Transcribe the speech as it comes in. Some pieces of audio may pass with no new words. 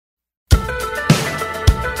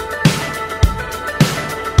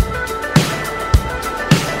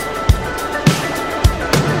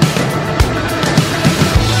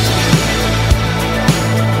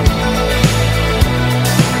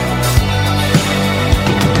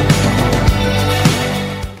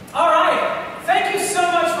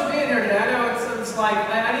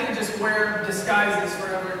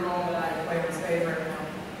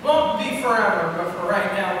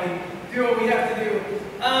right now. We do what we have to do.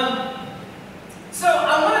 So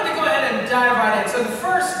I wanted to go ahead and dive right in. So the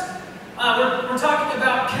first, we're talking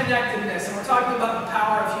about connectedness, and we're talking about the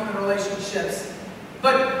power of human relationships.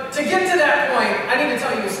 But to get to that point, I need to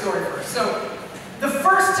tell you a story first. So the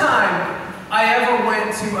first time I ever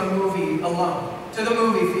went to a movie alone, to the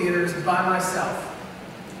movie theaters by myself,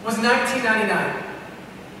 was 1999.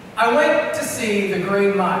 I went to see The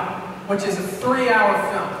Green Mile, which is a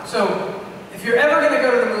 3-hour film. So if you're ever going to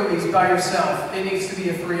go to the movies by yourself, it needs to be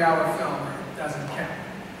a 3-hour film, or it doesn't count.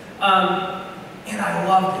 And I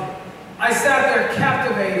loved it. I sat there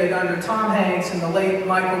captivated under Tom Hanks and the late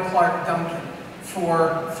Michael Clark Duncan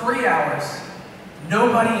for 3 hours.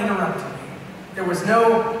 Nobody interrupted me. There was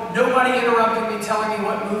nobody interrupting me, telling me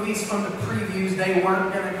what movies from the previews they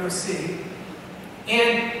weren't going to go see.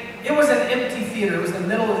 And it was an empty theater. It was the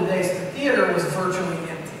middle of the day, so the theater was virtually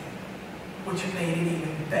empty, which made it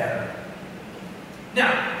even better.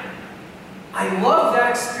 Now, I loved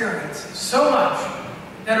that experience so much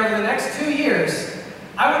that over the next 2 years,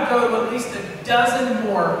 I would go to at least a dozen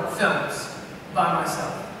more films by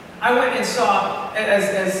myself. I went and saw,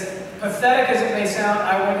 as pathetic as it may sound,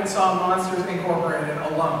 I went and saw Monsters Incorporated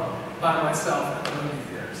alone by myself at the movie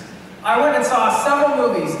theaters. I went and saw several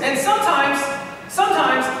movies, and sometimes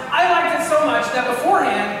I liked it so much that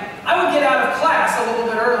beforehand, I would get out of class a little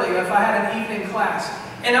bit early if I had an evening class,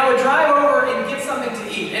 and I would drive over and get something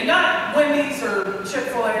to eat, and not Wendy's or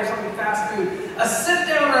Chick-fil-A or something fast food, a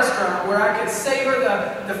sit-down restaurant where I could savor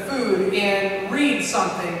the food and read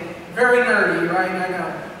something very nerdy, right? I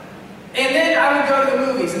know. And then I would go to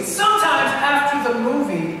the movies, and sometimes after the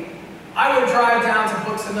movie, I would drive down to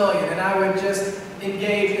Books A Million, and I would just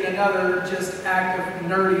engage in another just act of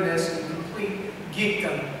nerdiness and complete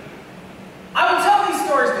geekdom. I will tell these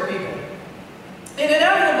stories to people, and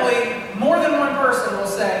inevitably, more than one person will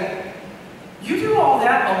say, "You do all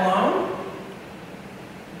that alone?"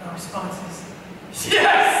 My response is,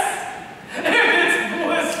 "Yes! And it's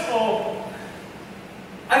blissful."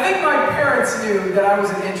 I think my parents knew that I was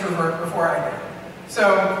an introvert before I did.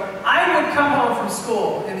 So I would come home from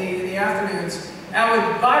school in the afternoons, and I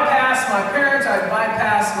would bypass my parents, I would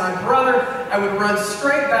bypass my brother, I would run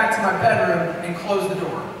straight back to my bedroom and close the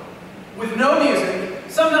door. With no music.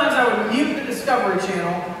 Sometimes I would mute the Discovery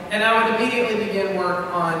Channel, and I would immediately begin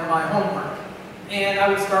work on my homework. And I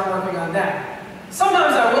would start working on that.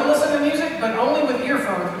 Sometimes I would listen to music, but only with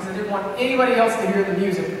earphones, because I didn't want anybody else to hear the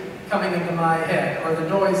music coming into my head, or the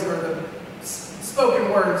noise, or the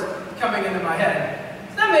spoken words coming into my head.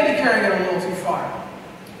 So that may be carrying it a little too far.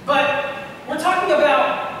 But we're talking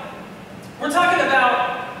about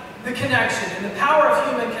the connection and the power of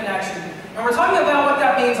human connection. And we're talking about what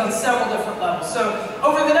that means on several different levels. So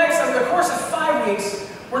over the course of 5 weeks,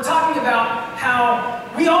 we're talking about how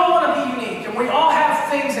we all want to be unique, and we all have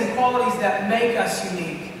things and qualities that make us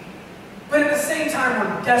unique. But at the same time,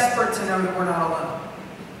 we're desperate to know that we're not alone.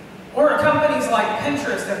 Or companies like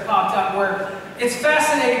Pinterest have popped up where it's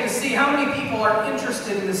fascinating to see how many people are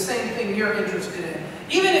interested in the same thing you're interested in.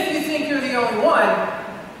 Even if you think you're the only one,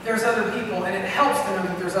 there's other people, and it helps to know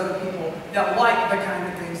that there's other people that like the kind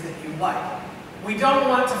of things that you like. We don't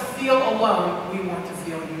want to feel alone, we want to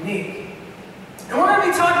feel unique. And we're going to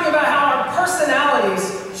be talking about how our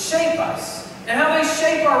personalities shape us, and how they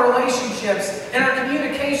shape our relationships and our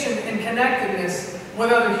communication and connectedness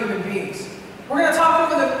with other human beings. We're going to talk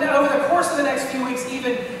over the course of the next few weeks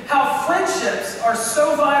even how friendships are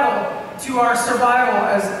so vital to our survival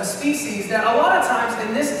as a species that a lot of times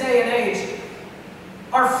in this day and age,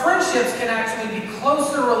 our friendships can actually be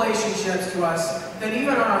closer relationships to us than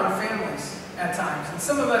even our own families at times. And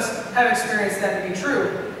some of us have experienced that to be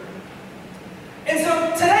true. And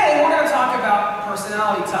so today we're going to talk about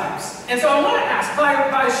personality types. And so I want to ask,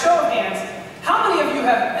 by a show of hands, how many of you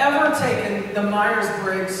have ever taken the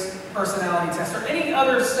Myers-Briggs personality test, or any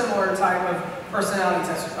other similar type of personality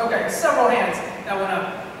test? Okay, several hands that went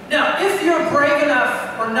up. Now, if you're brave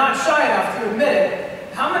enough or not shy enough to admit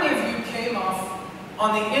it, how many of you came off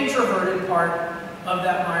on the introverted part of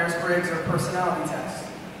that Myers-Briggs or personality test?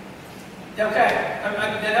 Okay,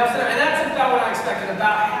 and that's about what I expected,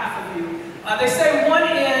 about half of you. They say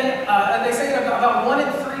about 1 in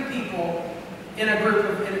 3 people in a group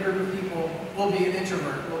of people will be an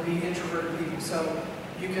introvert, will be introverted people. So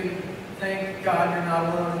you can thank God you're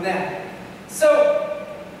not alone in that. So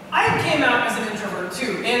I came out as an introvert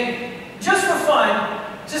too, and just for fun,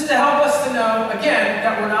 just to help us to know, again,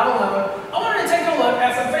 that we're not alone, I wanted to take a look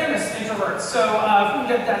at some famous introverts. So if we can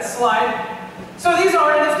get that slide. So these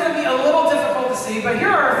are, and it's going to be a little difficult to see, but here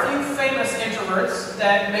are a few famous introverts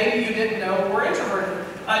that maybe you didn't know were introverted.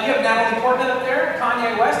 You have Natalie Portman up there,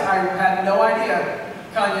 Kanye West, I had no idea.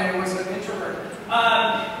 Kanye was an introvert.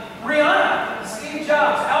 Rihanna, Steve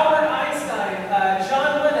Jobs, Albert Einstein,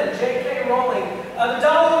 John Lennon, J.K. Rowling. The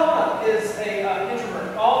Dalai Lama is an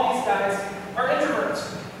introvert. All these guys are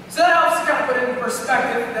introverts. So that helps to kind of put it in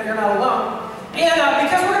perspective that you're not alone. And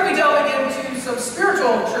because we're going to be delving into some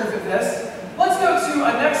spiritual truth of this, let's go to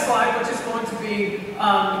a next slide, which is going to be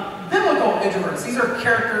biblical introverts. These are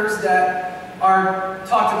characters that are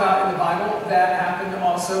talked about in the Bible that happen to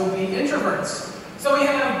also be introverts. So we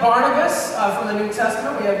have Barnabas from the New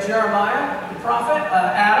Testament. We have Jeremiah, the prophet.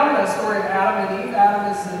 Adam, the story of Adam and Eve.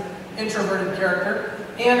 Adam is an introverted character.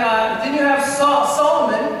 And then you have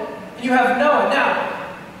Solomon, and you have Noah. Now,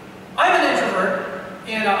 I'm an introvert,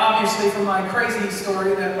 and obviously from my crazy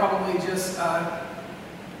story that probably just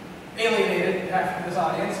alienated half of this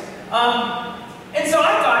audience. And so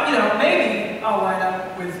I thought, maybe I'll line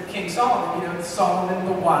up with King Solomon. Solomon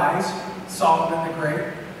the wise, Solomon the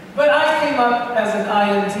great. But I came up as an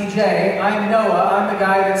INTJ. I'm Noah. I'm the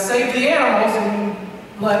guy that saved the animals and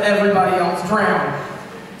let everybody else drown.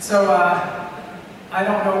 So I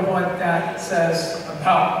don't know what that says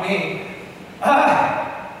about me.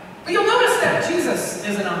 But you'll notice that Jesus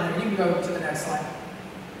isn't on there. You can go to the next slide.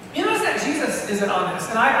 You notice that Jesus isn't on this.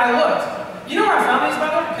 And I looked. You know where I found these, by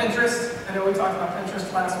the way? Pinterest. I know we talked about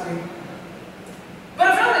Pinterest last week. But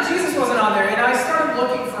I found that Jesus wasn't on there, and I started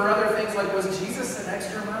looking for other things like, was Jesus an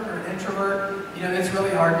extrovert or an introvert? It's really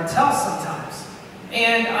hard to tell sometimes.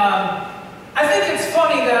 And I think it's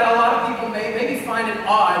funny that a lot of people maybe find it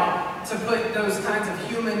odd to put those kinds of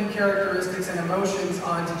human characteristics and emotions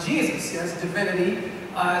onto Jesus, as divinity,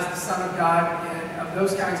 as the Son of God, and of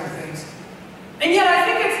those kinds of things. And yet I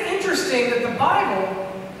think it's interesting that the Bible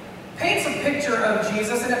paints a picture of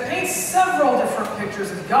Jesus, and it paints several different pictures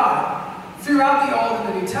of God throughout the Old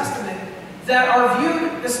and the New Testament that are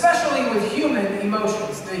viewed, especially with human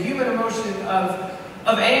emotions. The human emotion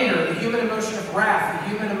of anger, the human emotion of wrath, the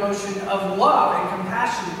human emotion of love and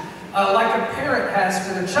compassion, like a parent has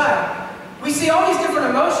for their child. We see all these different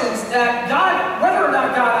emotions that God, whether or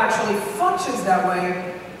not God actually functions that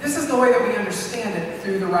way, this is the way that we understand it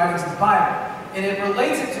through the writings of the Bible. And it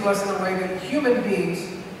relates it to us in a way that human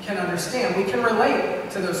beings can understand. We can relate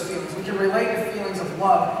to those feelings. We can relate to feelings of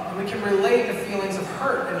love, and we can relate to feelings of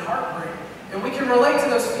hurt and heartbreak. And we can relate to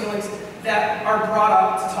those feelings that are brought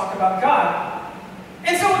up to talk about God.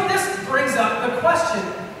 And so this brings up the question,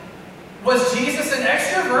 was Jesus an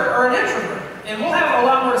extrovert or an introvert? And we'll have a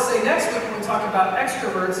lot more to say next week when we talk about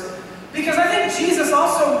extroverts, because I think Jesus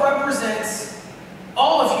also represents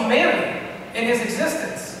all of humanity in his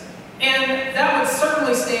existence. And that would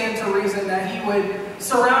certainly stand to reason that he would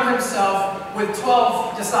surround himself with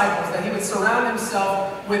 12 disciples, that he would surround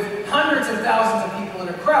himself with hundreds of thousands of people in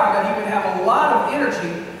a crowd, that he would have a lot of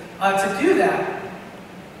energy to do that.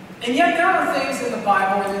 And yet there are things in the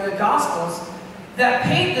Bible and in the Gospels that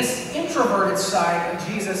paint this introverted side of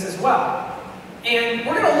Jesus as well. And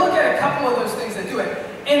we're going to look at a couple of those things that do it.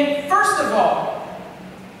 And first of all,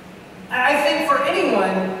 I think for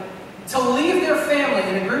anyone to leave their family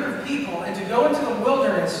in a group of people and to go into the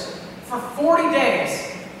wilderness for 40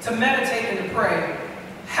 days to meditate and to pray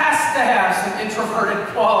has to have some introverted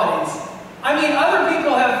qualities. I mean, other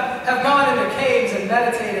people have gone into caves and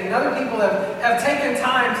meditated, and other people have taken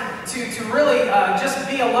time to really just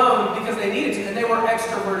be alone because they needed to, and they were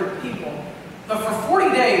extroverted people. But for 40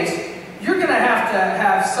 days, you're going to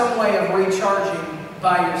have some way of recharging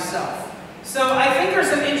by yourself. So I think there's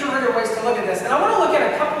some introverted ways to look at this. And I want to look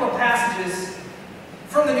at a couple of passages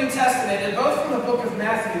from the New Testament, and both from the book of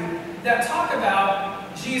Matthew, that talk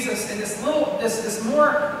about Jesus and this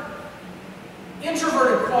more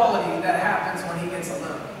introverted quality that happens when he gets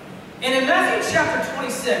alone. And in Matthew chapter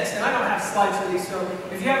 26, and I don't have slides for these, so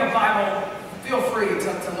if you have a Bible, feel free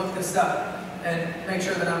to look this up and make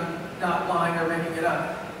sure that I'm not lying or making it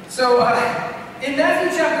up. So in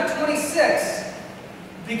Matthew chapter 26,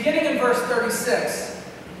 beginning in verse 36,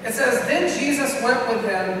 it says, "Then Jesus went with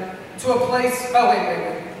them to a place..." Oh,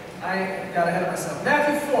 wait. I got ahead of myself.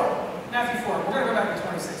 Matthew 4. We're going to go back to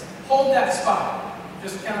 26. Hold that spot.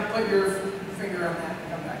 Just kind of put your finger on that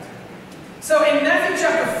and come back to it. So in Matthew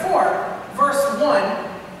chapter 4, verse 1,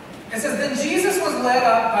 it says, "Then Jesus was led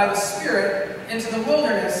up by the Spirit into the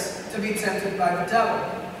wilderness to be tempted by the devil.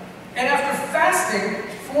 And after fasting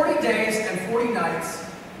 40 days and 40 nights,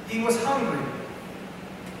 he was hungry."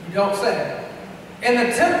 You don't say. "And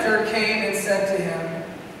the tempter came and said to him,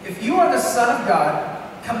 'If you are the Son of God,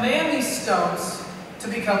 command these stones to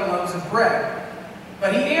become loaves of bread.'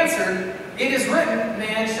 But he answered, 'It is written,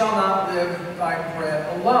 man shall not live by bread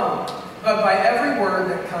alone, but by every word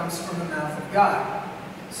that comes from the mouth of God.'"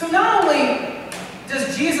 So not only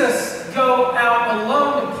does Jesus go out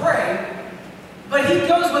alone to pray, but he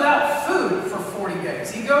goes without food for 40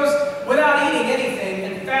 days. He goes without eating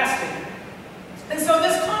anything and fasting. And so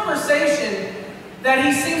this conversation that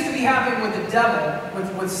he seems to be having with the devil,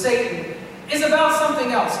 with Satan, is about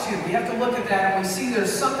something else too. We have to look at that and we see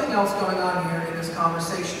there's something else going on here in this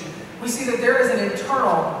conversation. We see that there is an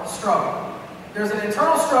internal struggle. There's an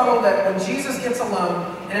internal struggle that when Jesus gets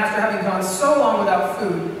alone, and after having gone so long without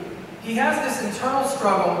food, he has this internal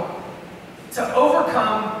struggle to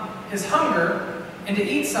overcome his hunger and to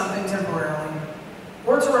eat something temporarily,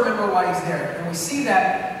 or to remember why he's there. And we see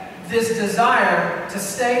that this desire to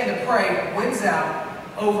stay and to pray wins out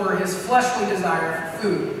over his fleshly desire for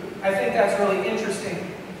food. I think that's really interesting.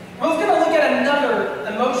 We're going to look at another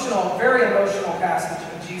very emotional passage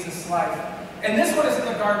of Jesus' life. And this one is in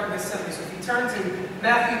the Garden of Gethsemane. So if you turn to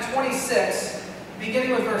Matthew 26,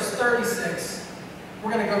 beginning with verse 36,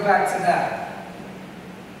 we're going to go back to that.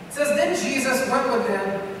 It says, "Then Jesus went with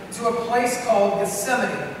them to a place called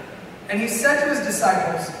Gethsemane, and he said to his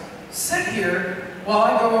disciples, 'Sit here while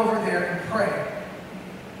I go over there and pray.'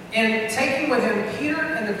 And taking with him Peter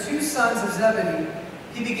and the 2 sons of Zebedee,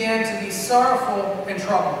 he began to be sorrowful and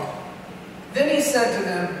troubled. Then he said to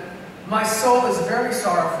them, 'My soul is very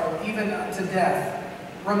sorrowful, even unto death.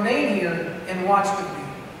 Remain here and watch with me.'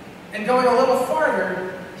 And going a little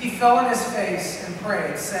farther, he fell on his face and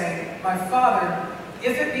prayed, saying, 'My Father,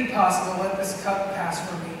 if it be possible, let this cup pass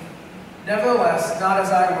from me. Nevertheless, not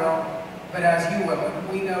as I will, but as you will.'" And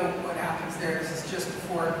we know what happens there. This is just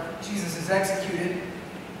before Jesus is executed.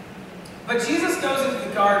 But Jesus goes into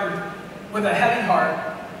the garden with a heavy heart,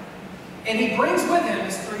 and he brings with him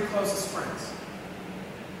his 3 closest friends.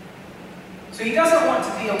 So he doesn't want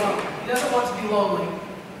to be alone. He doesn't want to be lonely.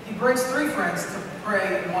 He brings 3 friends to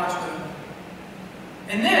pray and watch with him.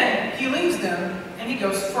 And then he leaves them and he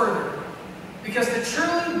goes further. Because to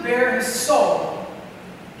truly bear his soul,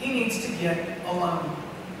 he needs to get alone.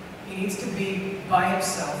 He needs to be by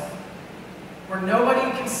himself, where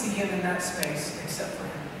nobody can see him in that space except for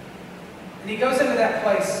him. And he goes into that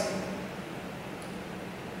place.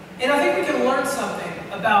 And I think we can learn something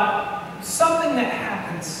about something that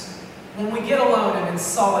happens when we get alone and in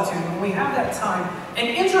solitude, when we have that time. And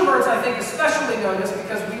introverts, I think, especially know this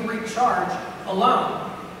because we recharge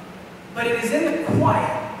alone. But it is in the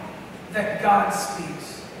quiet that God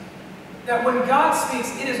speaks. That when God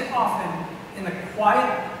speaks, it is often in the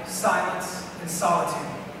quiet silence and solitude.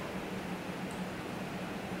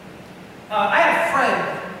 I had a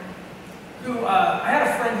friend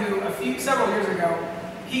who several years ago,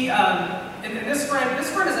 and this friend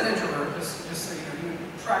is an introvert, just so you know, you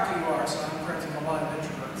track who you are, so I'm friends with a lot of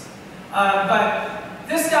introverts. But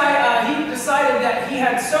this guy, he decided that he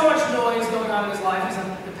had so much noise going on in his life. He's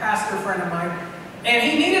a pastor friend of mine, and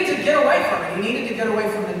he needed to get away from it. He needed to get away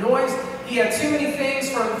from the noise. He had too many things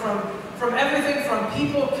from everything from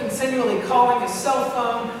people continually calling his cell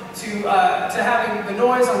phone to having the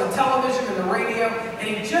noise on the television and the radio, and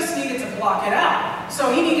he just needed to block it out.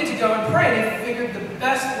 So he needed to go and pray, and he figured the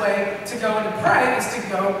best way to go and pray is to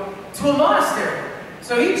go to a monastery.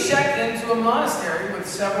 So he checked into a monastery with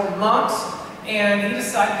several monks, and he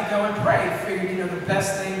decided to go and pray. He figured, the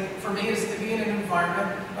best thing for me is to be in an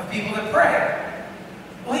environment of people that pray.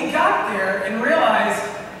 Well, he got there and realized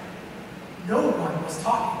no one was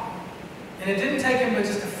talking. And it didn't take him but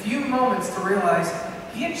just a few moments to realize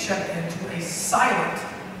he had checked into a silent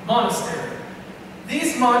monastery.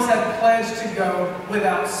 These monks had pledged to go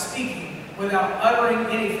without speaking, without uttering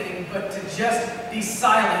anything, but to just be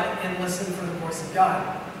silent and listen for the voice of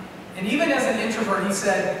God. And even as an introvert, he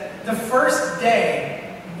said, the first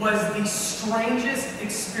day was the strangest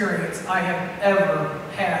experience I have ever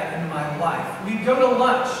had in my life. We'd go to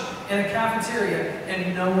lunch in a cafeteria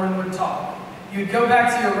and no one would talk. You'd go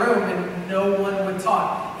back to your room and no one would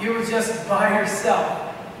talk. You were just by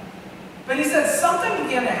yourself. But he said something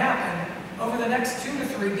began to happen over the next 2 to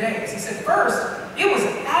 3 days. He said first, it was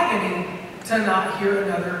agony to not hear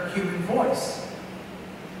another human voice.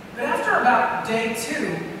 But after about day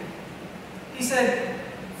 2, he said,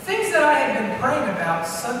 things that I had been praying about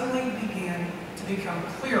suddenly began to become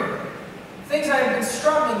clearer. Things I had been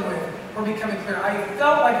struggling with were becoming clearer. I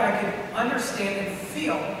felt like I could understand and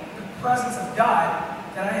feel the presence of God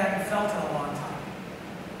that I hadn't felt in a long time.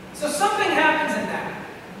 So something happens in that.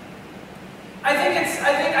 I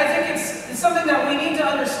think it's something that we need to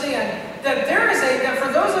understand, that that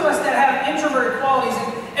for those of us that have introverted qualities,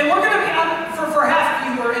 and we're going to be, for half of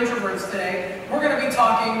you who are introverts today, we're going to be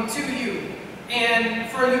talking to you. And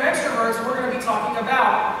for you extroverts, we're going to be talking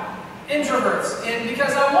about. introverts. And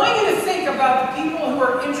because I want you to think about the people who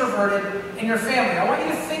are introverted in your family. I want you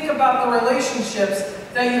to think about the relationships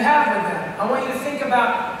that you have with them. I want you to think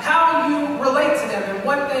about how you relate to them and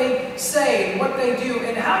what they say and what they do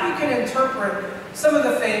and how you can interpret some of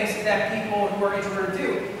the things that people who are introverted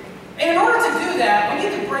do. And in order to do that, we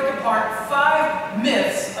need to break apart 5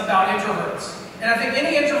 myths about introverts. And I think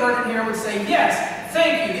any introvert in here would say, yes,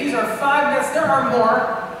 thank you. These are 5 myths. There are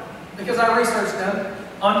more, because I researched them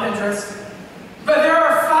on Pinterest. But there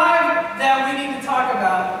are 5 that we need to talk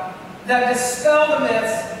about that dispel the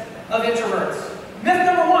myths of introverts. Myth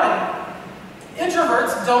number 1,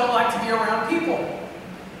 introverts don't like to be around people.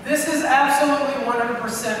 This is absolutely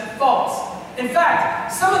 100% false. In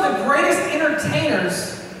fact, some of the greatest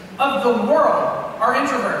entertainers of the world are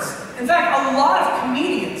introverts. In fact, a lot of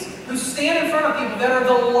comedians who stand in front of people that are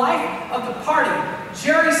the life of the party,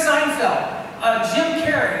 Jerry Seinfeld, Jim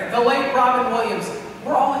Carrey, the late Robin Williams,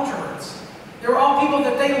 were all introverts. They were all people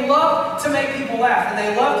that they love to make people laugh, and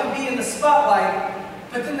they love to be in the spotlight,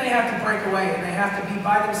 but then they have to break away, and they have to be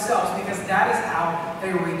by themselves, because that is how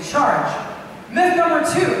they recharge. Myth number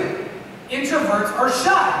 2, introverts are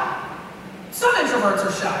shy. Some introverts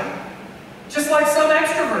are shy, just like some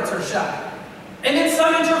extroverts are shy. And then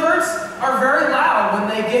some introverts are very loud when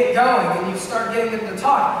they get going, and you start getting them to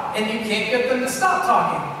talk, and you can't get them to stop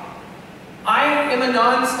talking. I am a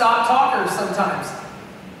non-stop talker sometimes.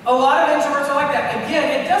 A lot of introverts are like that.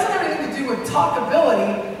 Again, it doesn't have anything to do with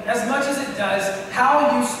talkability as much as it does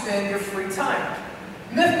how you spend your free time.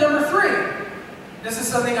 Myth number 3. This is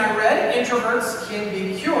something I read. Introverts can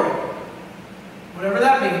be cured. Whatever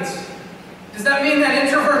that means. Does that mean that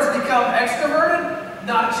introverts become extroverted?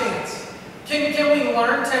 Not a chance. Can we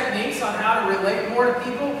learn techniques on how to relate more to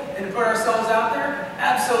people and to put ourselves out there?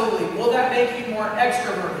 Absolutely. Will that make you more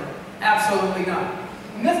extroverted? Absolutely not.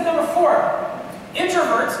 Myth number 4.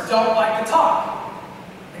 Introverts don't like to talk.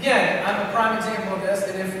 Again, I'm a prime example of this,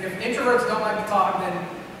 and if introverts don't like to talk, then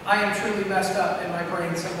I am truly messed up in my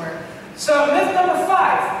brain somewhere. So myth number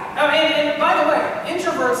 5. And by the way,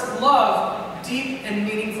 introverts love deep and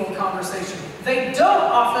meaningful conversation. They don't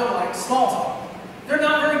often like small talk. They're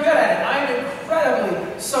not very good at it. I'm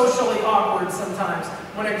incredibly socially awkward sometimes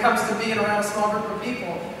when it comes to being around a small group of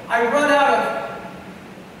people. I run out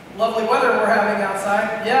of lovely weather we're having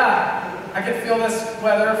outside. Yeah, I could feel this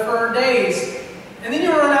weather for days. And then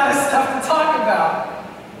you run out of stuff to talk about.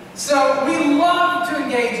 So we love to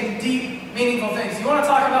engage in deep, meaningful things. You want to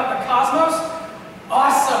talk about the cosmos?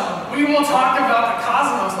 Awesome. We will talk about the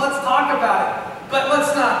cosmos. Let's talk about it. But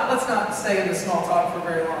let's not stay in the small talk for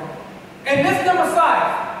very long. And myth number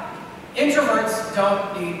 5. Introverts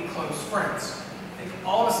don't need close friends. I think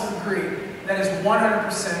all of us agree that is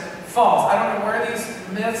 100% false. I don't know where these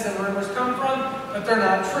myths and rumors come from, but they're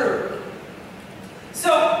not true.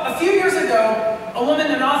 So, a few years ago, a woman,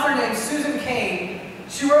 an author named Susan Cain,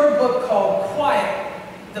 she wrote a book called Quiet,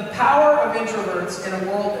 The Power of Introverts in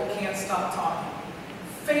a World That Can't Stop Talking.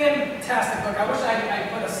 Fantastic book. I wish I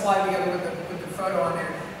put a slide together with the photo on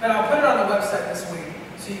there, but I'll put it on the website this week.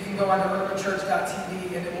 So you can go on to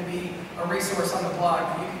urbanchurch.tv, and it will be a resource on the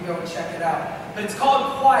blog, and you can go and check it out. But it's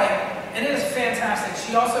called Quiet, and it is fantastic.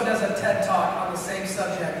 She also does a TED Talk on the same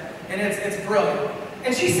subject, and it's brilliant.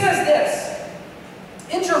 And she says this: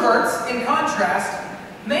 introverts, in contrast,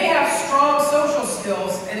 may have strong social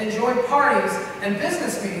skills and enjoy parties and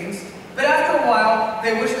business meetings, but after a while,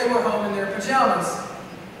 they wish they were home in their pajamas.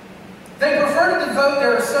 They prefer to devote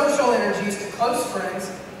their social energies to close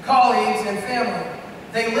friends, colleagues, and family.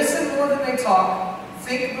 They listen more than they talk,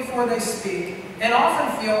 think before they speak, and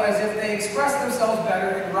often feel as if they express themselves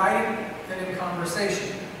better in writing than in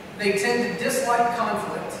conversation. They tend to dislike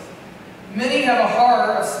conflict. Many have a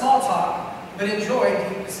horror of small talk, but enjoy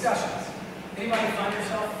deep discussions. Anybody find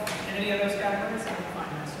yourself in any of those categories? I can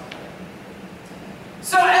find myself there.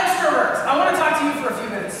 So extroverts, I want to talk to you for a few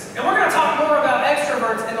minutes. And we're going to talk more about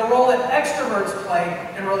extroverts and the role that extroverts play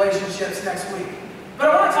in relationships next week. But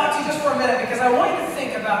I want to talk to you just for a minute because I want you to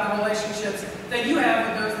think about the relationships that you have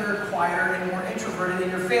with those that are quieter and more introverted in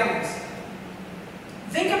your families.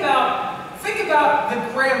 Think about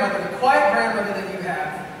the grandmother, the quiet grandmother that you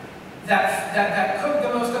have that cook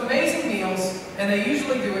the most amazing meals, and they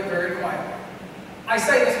usually do it very quietly. I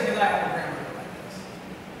say this because I have a grandmother like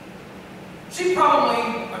this. She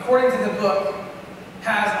probably, according to the book,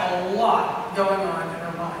 has a lot going on in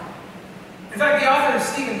her mind. In fact, the author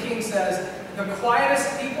Stephen King says, the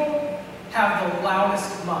quietest people have the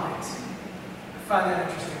loudest minds. I find that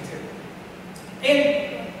interesting too.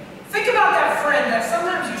 And think about that friend that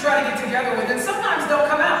sometimes you try to get together with, and sometimes they'll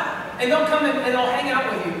come out, and they'll come in and they'll hang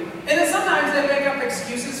out with you. And then sometimes they make up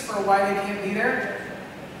excuses for why they can't be there.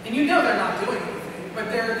 and you know they're not doing anything,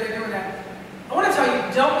 but they're doing that. I want to tell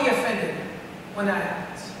you, don't be offended when that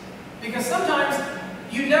happens. Because sometimes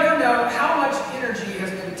you never know how much energy has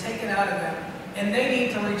been taken out of them, and they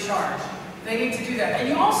need to recharge. They need to do that. And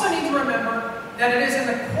you also need to remember that it is in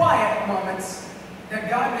the quiet moments that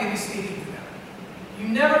God may be speaking to them. You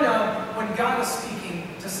never know when God is speaking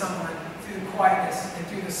to someone through the quietness and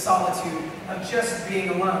through the solitude of just being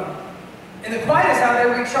alone. And the quiet is how they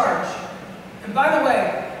recharge. And by the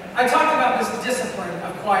way, I talked about this discipline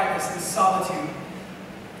of quietness and solitude.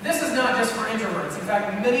 This is not just for introverts. In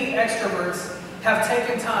fact, many extroverts have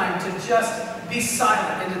taken time to just be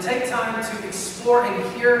silent and to take time to explore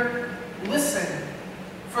and hear, listen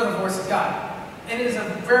for the voice of God. And it is a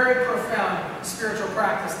very profound spiritual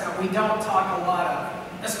practice that we don't talk a lot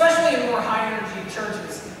of, especially in more high-energy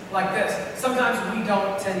churches like this. Sometimes we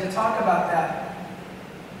don't tend to talk about that.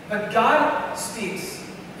 But God speaks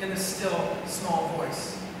in the still, small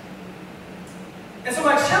voice. And so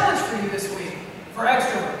my challenge for you this week, for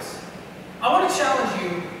extroverts, I want to challenge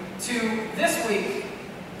you to, this week,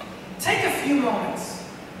 take a few moments.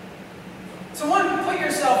 So one, put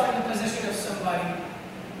yourself in the position of somebody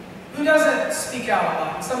who doesn't speak out a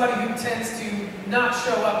lot, somebody who tends to not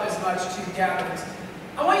show up as much to gatherings.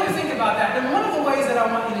 I want you to think about that. And one of the ways that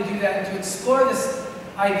I want you to do that and to explore this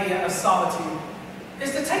idea of solitude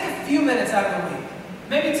is to take a few minutes out of the week.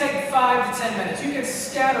 Maybe take 5 to 10 minutes. You can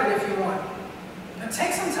scatter it if you want. But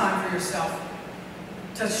take some time for yourself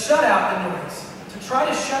to shut out the noise, to try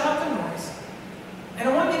to shut out the noise. And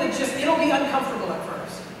I want you to just, it'll be uncomfortable at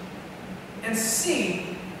first. And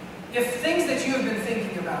see if things that you have been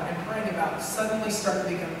thinking about and praying about suddenly start to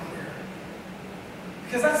become clear.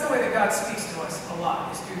 Because that's the way that God speaks to us a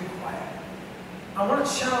lot, is through the quiet. I want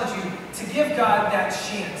to challenge you to give God that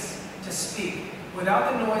chance to speak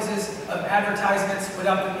without the noises of advertisements,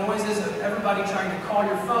 without the noises of everybody trying to call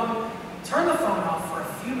your phone. Turn the phone off for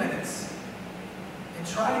a few minutes and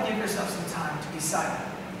try to give yourself some time to be silent.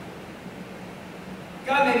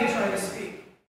 God may be trying to speak.